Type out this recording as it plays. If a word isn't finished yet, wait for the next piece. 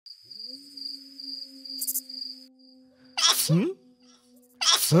Hmm?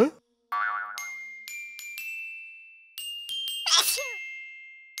 Huh?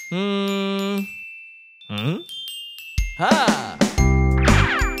 Hmm. Hmm? Ha!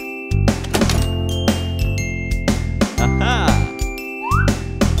 Aha!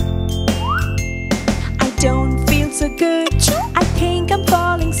 I don't feel so good. I think I'm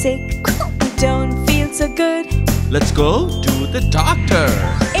falling sick. I don't feel so good. Let's go to the doctor.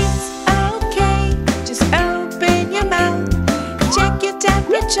 It's okay, just open your mouth. Check your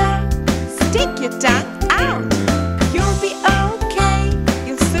temperature, stick your tongue out. You'll be okay,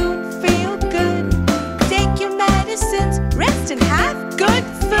 you'll soon feel good. Take your medicines, rest and have good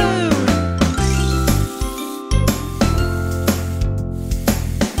food.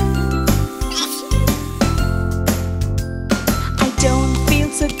 I don't feel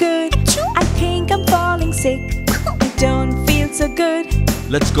so good. I think I'm falling sick. I don't feel so good.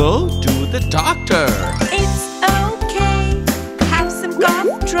 Let's go to the doctor. It's okay, have some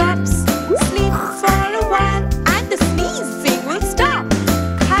cough drops. Sleep for a while and the sneezing will stop.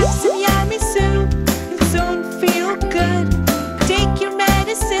 Have some yummy soup, you'll soon feel good. Take your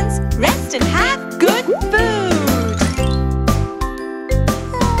medicines, rest and have good food.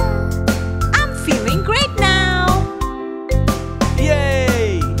 I'm feeling great now.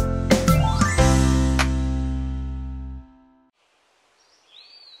 Yay!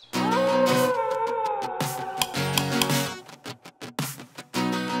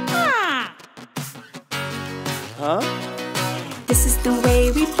 Huh? This is the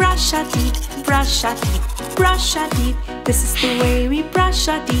way we brush our teeth, brush our teeth, brush our teeth. This is the way we brush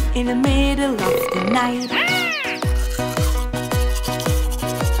our teeth in the middle of the night.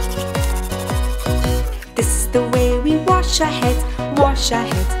 This is the way we wash our heads, wash our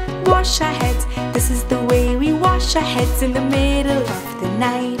heads, wash our heads. This is the way we wash our heads in the middle of the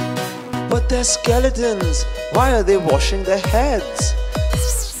night. But they're skeletons. Why are they washing their heads?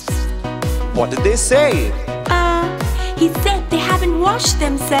 What did they say? He said they haven't washed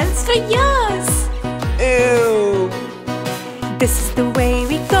themselves for years. Ew! This is the way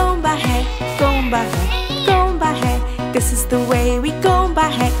we comb our hair, comb our hair, comb our hair. This is the way we comb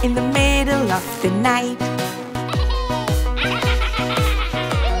our hair in the middle of the night.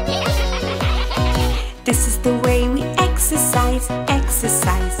 This is the way we exercise,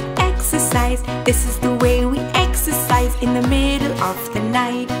 exercise, exercise. This is the way we exercise in the middle of the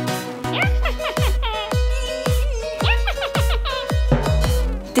night.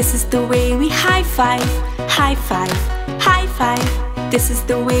 This is the way we high five, high five, high five. This is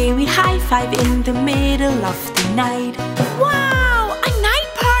the way we high five in the middle of the night. Wow, a night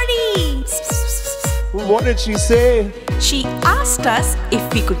party! What did she say? She asked us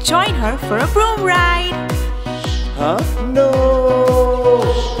if we could join her for a broom ride. Huh? No!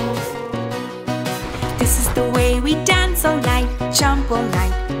 This is the way we dance all night, jump all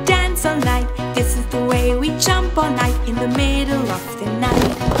night, dance all night. This is the way we jump all night in the middle of the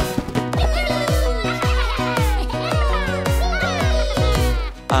night.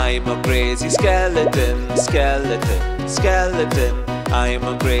 I'm a crazy skeleton, skeleton, skeleton. I'm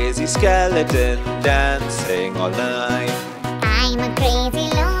a crazy skeleton dancing all night. I'm a crazy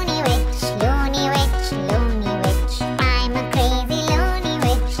loony witch, loony witch, loony witch. I'm a crazy loony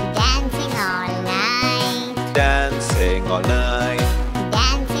witch dancing all night. Dancing all night.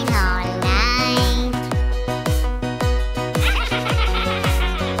 Dancing all night.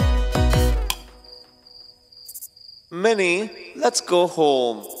 Minnie, let's go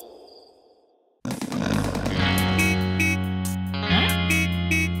home.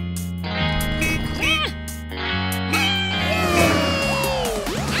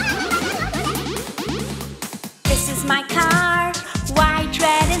 This is my car, white,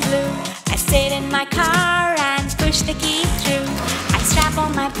 red and blue. I sit in my car and push the key through. I strap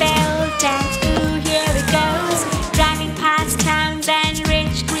on my belt and ooh, here it goes. Driving past towns and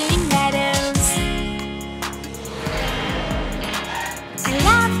rich green meadows. I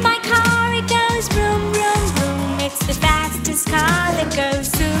love my car, it goes vroom, vroom, vroom. It's the fastest car that goes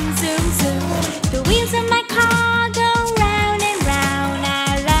zoom, zoom, zoom. The wheels of my car go round and round.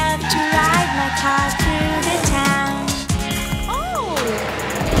 I love to ride my car through the town. Oh!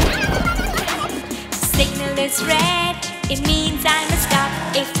 Signal is red, it means I must stop.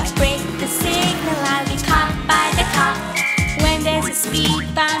 If I break the signal, I'll be caught by the cop. When there's a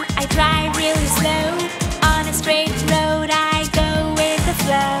speed bump, I drive really slow. On a straight road, I go with the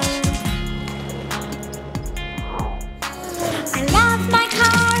flow. I love my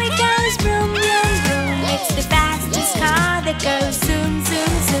car, it goes vroom, vroom, vroom. It's the fastest car that goes zoom,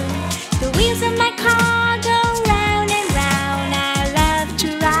 zoom, zoom. The wheels of my car go round and round. I love to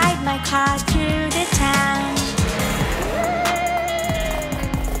ride my car through the town.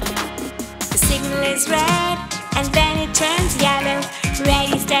 turns red, and then it turns yellow.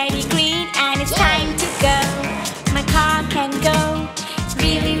 Ready, steady, green, and it's time to go. My car can go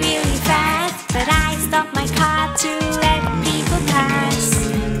really, really fast, but I stop my car to let people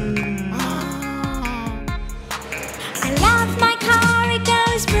pass. I love my car, it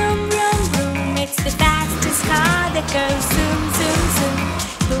goes vroom, vroom, vroom. It's the fastest car that goes zoom, zoom, zoom.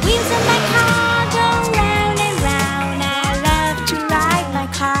 The wheels of my car go round and round. I love to ride my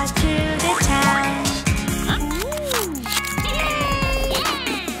car through the town.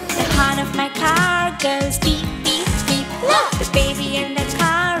 The horn of my car goes beep, beep, beep. Look, the baby in the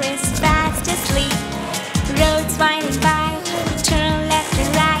car is fast asleep. Roads winding by, turn left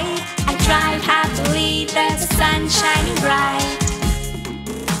and right. I drive happily, the sun shining bright.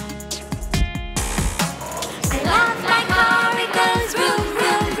 I love my car, it goes vroom,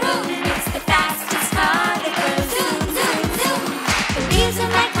 vroom, vroom. It's the fastest car that goes zoom, zoom, zoom. The wheels of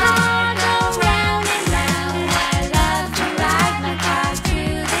my car go round and round. I love to ride my car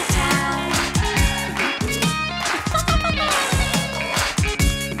through the town.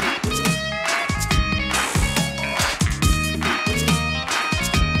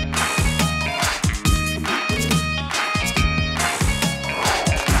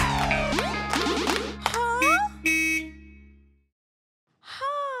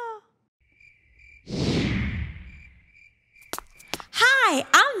 Hi,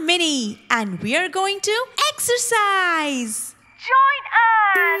 I'm Minnie, and we are going to exercise. Join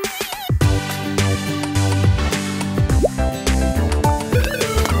us!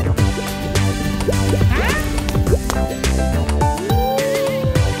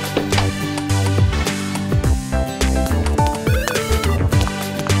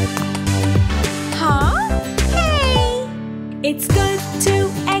 Huh? Hey! It's good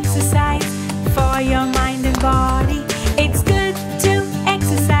to exercise for your mind and body. It's good to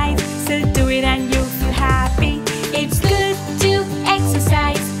exercise, so do it and you'll feel happy. It's good to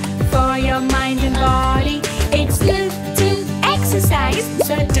exercise for your mind and body. It's good to exercise,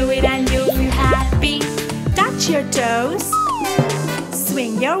 so do it and you'll feel happy. Touch your toes,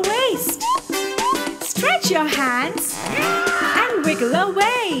 swing your waist, stretch your hands and wiggle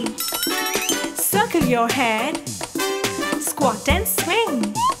away. Circle your head, squat and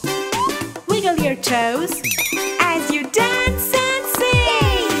swing. Wiggle your toes as you dance and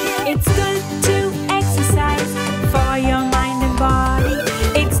sing. It's good to exercise for your mind and body.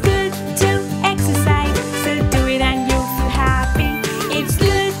 It's good to exercise, so do it and you'll feel happy. It's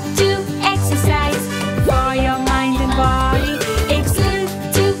good to exercise for your mind and body. It's good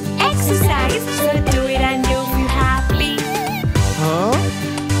to exercise, so do it and you'll feel happy. Huh?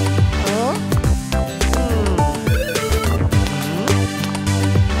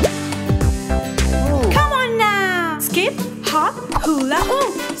 Come on now! Skip, hop, hula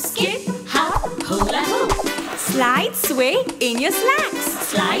hoop. Skip, hop, hula hoop. Slide, sway in your slacks.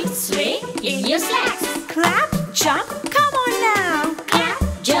 Slide, sway in your slacks. Clap, jump, come on now. Clap,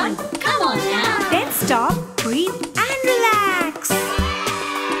 jump, come on now. Then stop, breathe and relax.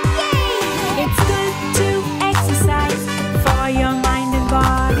 Yay! It's good to exercise for your mind and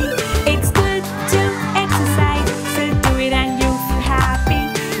body. It's good to exercise, so do it and you'll feel happy.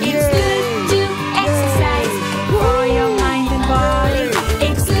 It's good to exercise for your mind and body.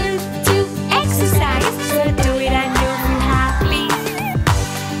 It's good to exercise, so do it and you'll feel happy.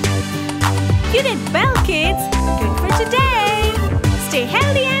 You did well, kids. Good for today. Stay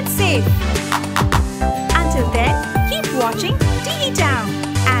healthy and safe. Until then, keep watching Teehee Town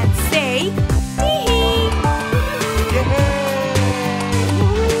and say Teehee.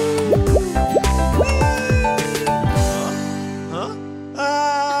 Huh?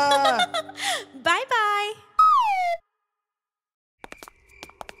 Ah! Bye bye.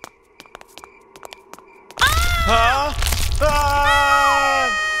 Huh? Ah!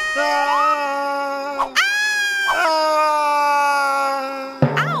 Ah! Ah!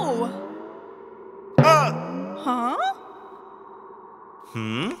 Ow! Ah! Huh?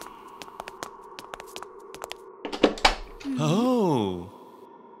 Oh.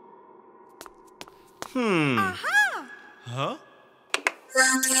 Aha! Huh?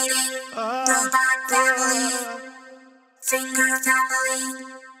 Locating Ah. robot family. Finger family.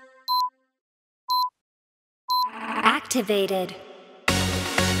 Activated.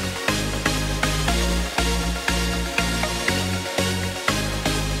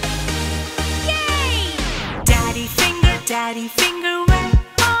 Yay! Daddy finger, where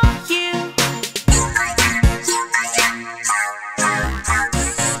are you? Here I am, how do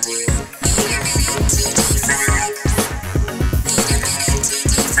you do? Need a minute to defrag. Need a minute to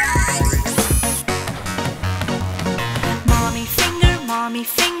defrag. Mommy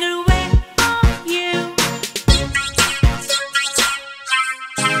finger, where are you?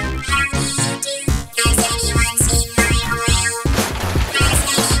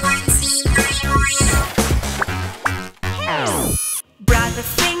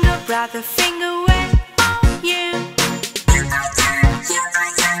 Other finger, where are you? Here I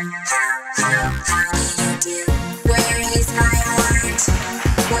am, how do you do? Where is my heart?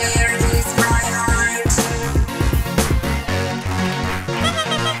 Where is my heart?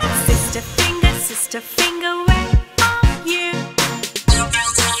 Sister finger, where are you? Here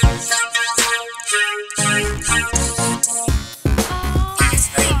I am, how do you do?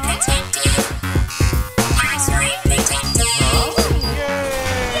 Password protected. Password protected.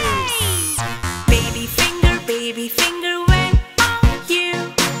 Baby finger, where are you?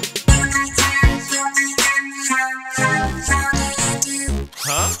 Here I am, how do you do?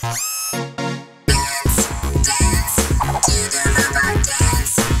 Huh? Dance, dance, do the robot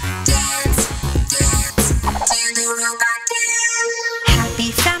dance. Dance, dance, do the robot dance. Happy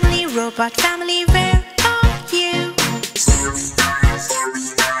family, robot family, where are you? Here we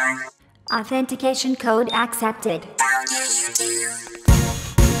are. Authentication code accepted. How do you do?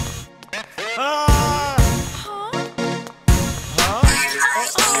 Ah! Where are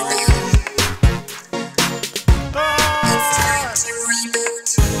you? It's time to reboot.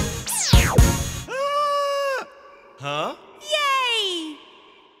 Huh? Yay!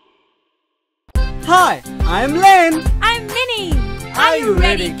 Hi, I'm Len. I'm Mini. Are you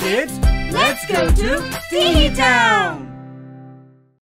ready, kids? Let's go to Teehee Town.